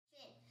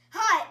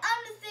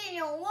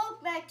Nathaniel, and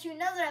welcome back to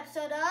another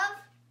episode of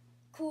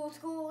Cool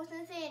School with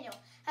Nathaniel.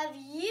 Have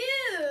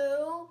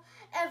you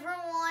ever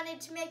wanted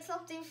to make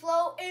something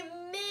float in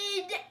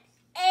mid-air?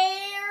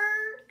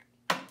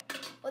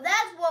 Well,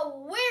 that's what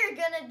we're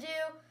gonna do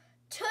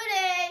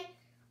today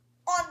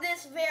on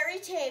this very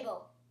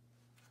table.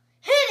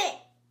 Hit it!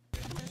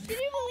 Can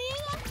you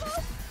believe that,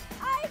 folks?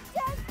 I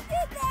just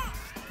did that!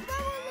 Now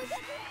look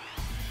at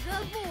the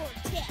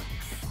vortex.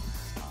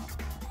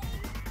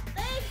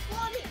 They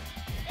floating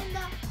in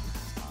the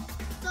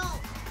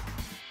salt.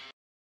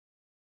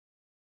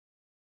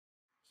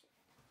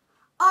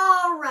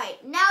 Alright,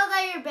 now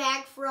that you're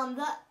back from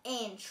the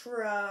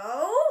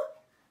intro,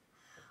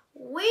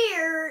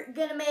 we're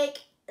gonna make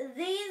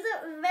these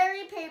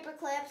very paper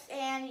clips,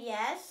 and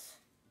yes,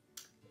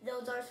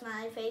 those are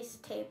smiley face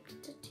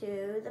taped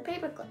to the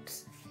paper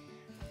clips.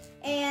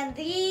 And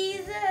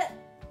these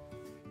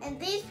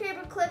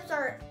paper clips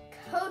are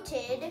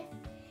coated,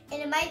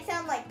 and it might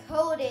sound like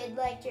coated,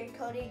 like you're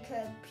coating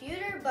a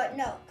computer, but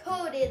no,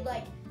 coated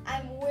like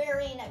I'm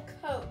wearing a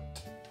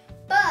coat.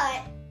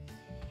 But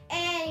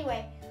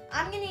anyway,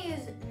 I'm gonna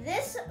use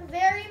this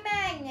very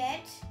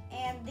magnet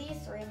and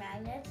these three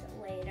magnets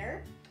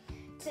later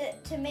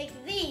to make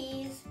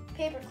these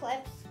paper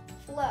clips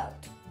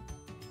float.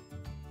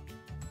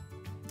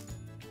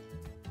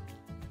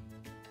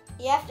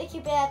 You have to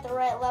keep it at the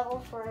right level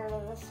for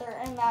a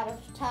certain amount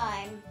of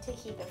time to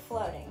keep it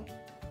floating.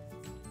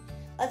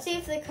 Let's see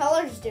if the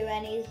colors do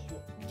any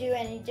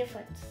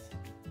difference.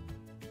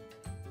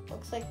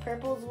 Looks like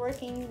purple's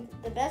working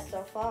the best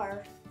so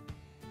far.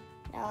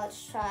 Now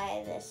let's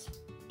try this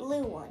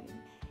blue one.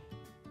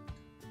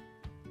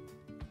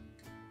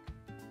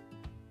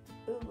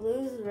 Ooh,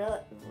 blue's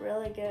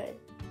really good.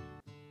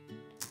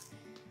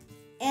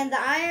 And the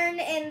iron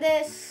in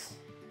this,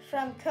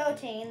 from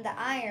coating, the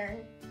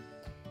iron,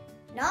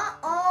 not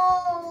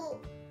all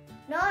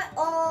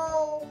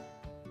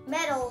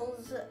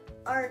metals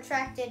are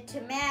attracted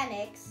to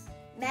magnets,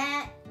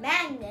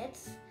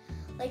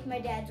 like my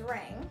dad's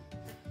ring.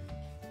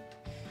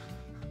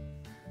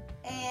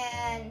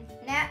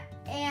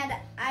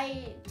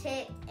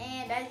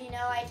 And as you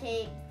know, I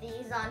take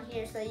these on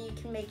here so you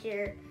can make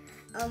your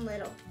own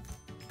little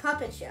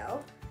puppet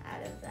show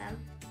out of them.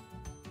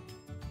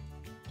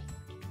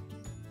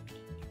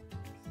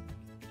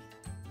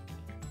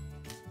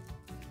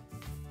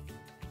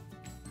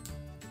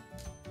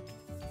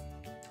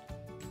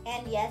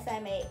 And yes, I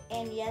made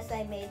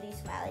these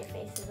smiley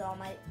faces all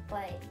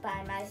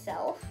by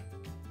myself.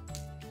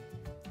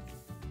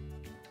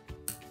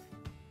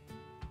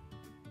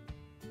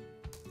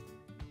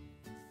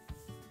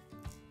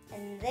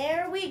 And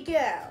there we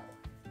go.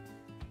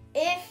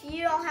 If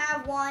you don't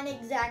have one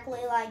exactly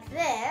like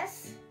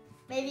this,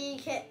 maybe you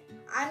can.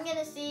 I'm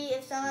gonna see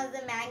if some of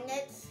the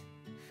magnets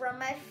from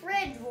my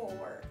fridge will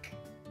work.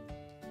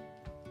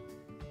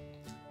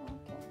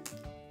 Okay.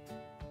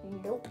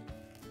 Nope.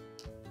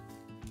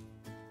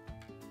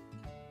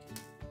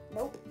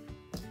 Nope.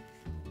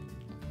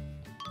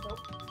 Nope.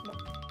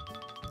 Nope.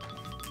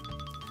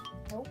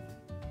 Nope.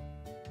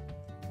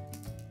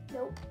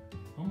 Nope.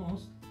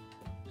 Almost.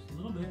 Just a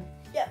little bit.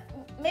 Yeah,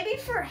 maybe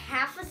for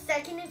half a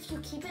second if you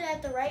keep it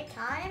at the right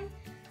time,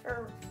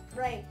 or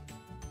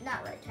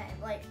not right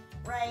time, like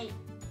right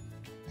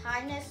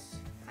timeness,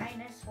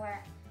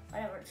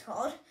 whatever it's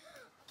called.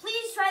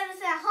 Please try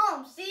this at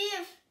home. See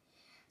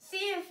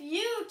if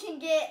you can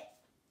get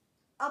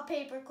a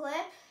paper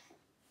clip.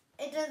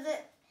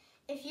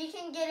 If you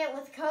can get it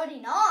with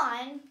coating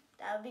on,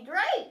 that would be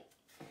great.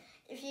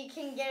 If you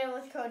can get it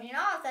with coating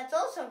off, that's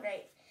also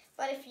great.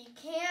 But if you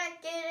can't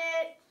get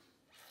it,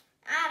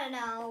 I don't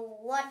know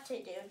what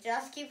to do.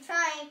 Just keep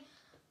trying.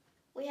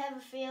 We have a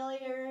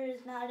failure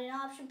is not an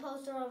option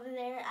poster over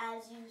there,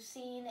 as you've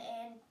seen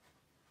in,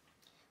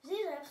 was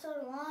either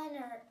episode 1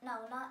 or,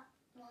 no, not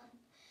 1.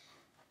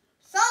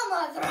 Some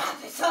other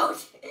episode.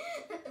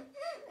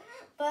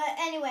 But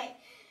anyway,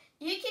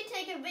 you can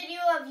take a video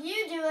of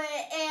you doing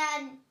it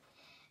and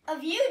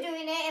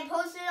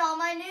post it on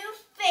my new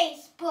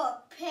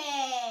Facebook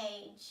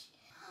page.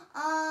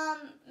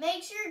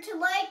 Make sure to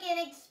like and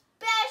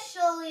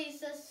especially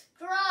subscribe.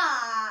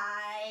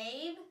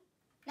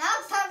 Now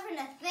it's time for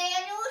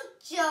Nathaniel's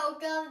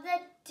joke of the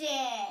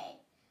day.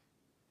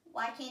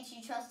 Why can't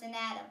you trust an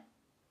atom?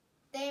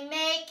 They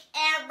make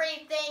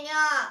everything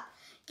up.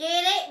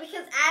 Get it?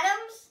 Because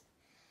atoms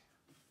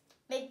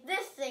make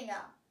this thing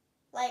up.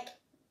 Like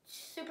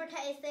super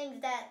tiny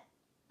things that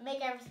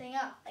make everything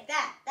up. Like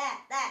that,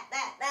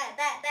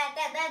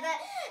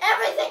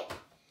 everything.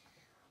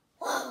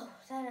 Whoa,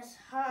 that is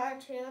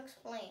hard to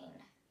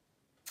explain.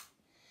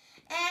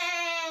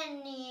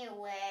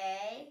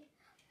 Anyway,